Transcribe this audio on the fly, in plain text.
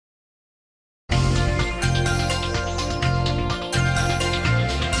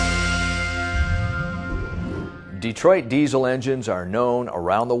Detroit diesel engines are known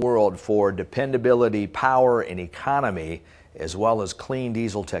around the world for dependability, power, and economy, as well as clean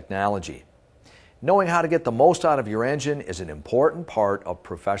diesel technology. Knowing how to get the most out of your engine is an important part of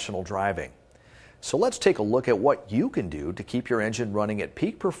professional driving. So let's take a look at what you can do to keep your engine running at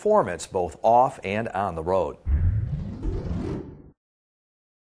peak performance both off and on the road.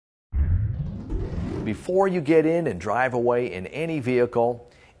 Before you get in and drive away in any vehicle,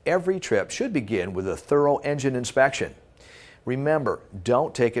 every trip should begin with a thorough engine inspection. Remember,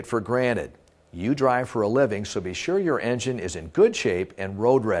 don't take it for granted. You drive for a living, so be sure your engine is in good shape and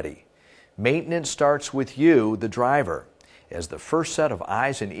road ready. Maintenance starts with you, the driver. As the first set of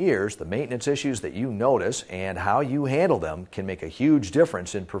eyes and ears, the maintenance issues that you notice and how you handle them can make a huge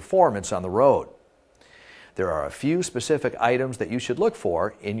difference in performance on the road. There are a few specific items that you should look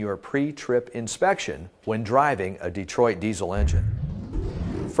for in your pre-trip inspection when driving a Detroit diesel engine.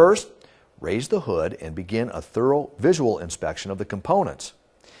 First, raise the hood and begin a thorough visual inspection of the components.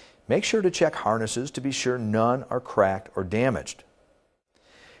 Make sure to check harnesses to be sure none are cracked or damaged.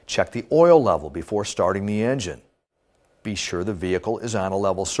 Check the oil level before starting the engine. Be sure the vehicle is on a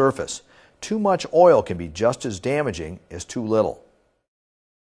level surface. Too much oil can be just as damaging as too little.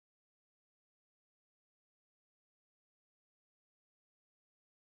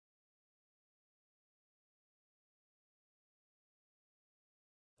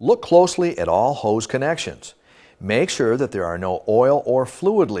 Look closely at all hose connections. Make sure that there are no oil or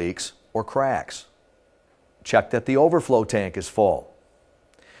fluid leaks or cracks. Check that the overflow tank is full.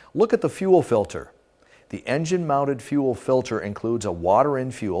 Look at the fuel filter. The engine-mounted fuel filter includes a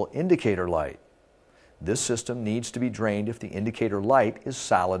water-in-fuel indicator light. This system needs to be drained if the indicator light is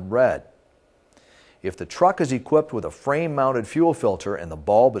solid red. If the truck is equipped with a frame-mounted fuel filter and the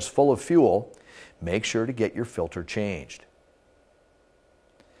bulb is full of fuel, make sure to get your filter changed.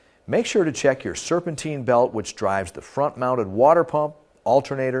 Make sure to check your serpentine belt, which drives the front-mounted water pump,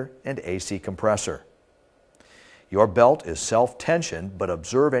 alternator, and AC compressor. Your belt is self-tensioned, but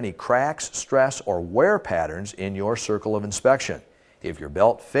observe any cracks, stress, or wear patterns in your circle of inspection. If your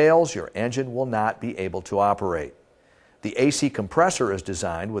belt fails, your engine will not be able to operate. The AC compressor is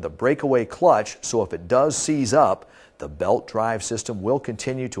designed with a breakaway clutch, so if it does seize up, the belt drive system will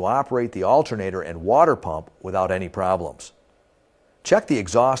continue to operate the alternator and water pump without any problems. Check the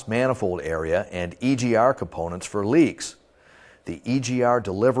exhaust manifold area and EGR components for leaks. The EGR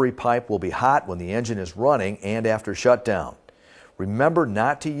delivery pipe will be hot when the engine is running and after shutdown. Remember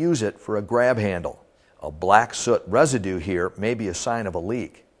not to use it for a grab handle. A black soot residue here may be a sign of a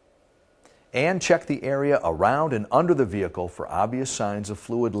leak. And check the area around and under the vehicle for obvious signs of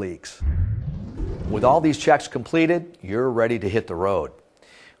fluid leaks. With all these checks completed, you're ready to hit the road.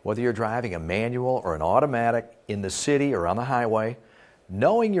 Whether you're driving a manual or an automatic, in the city or on the highway,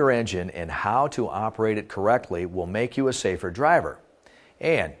 knowing your engine and how to operate it correctly will make you a safer driver.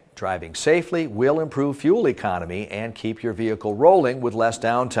 And driving safely will improve fuel economy and keep your vehicle rolling with less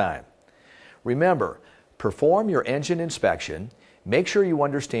downtime. Remember, perform your engine inspection, make sure you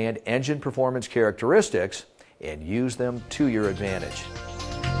understand engine performance characteristics, and use them to your advantage.